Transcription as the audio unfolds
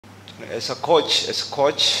As a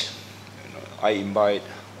coach, I invite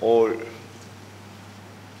all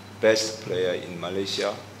best player in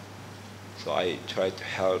Malaysia. So I try to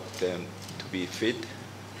help them to be fit,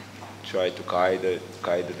 try to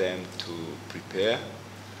guide them to prepare.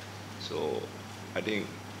 So I think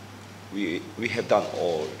we have done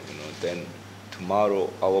all. Then tomorrow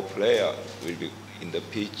our player will be in the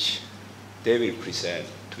pitch. They will present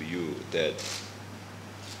to you that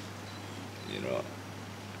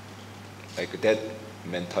like that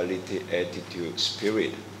mentality, attitude,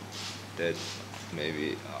 spirit that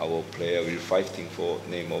maybe our player will fighting for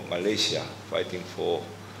name of Malaysia, fighting for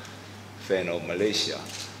fan of Malaysia.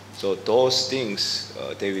 So those things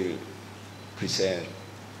they will present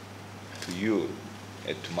to you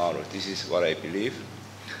at tomorrow. This is what I believe.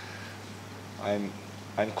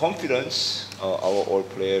 I'm confident our all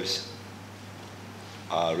players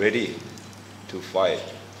are ready to fight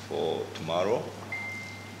for tomorrow.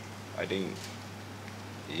 I think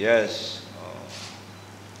yes.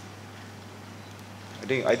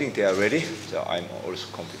 I think they are ready. So I'm also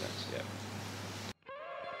confident. Yeah.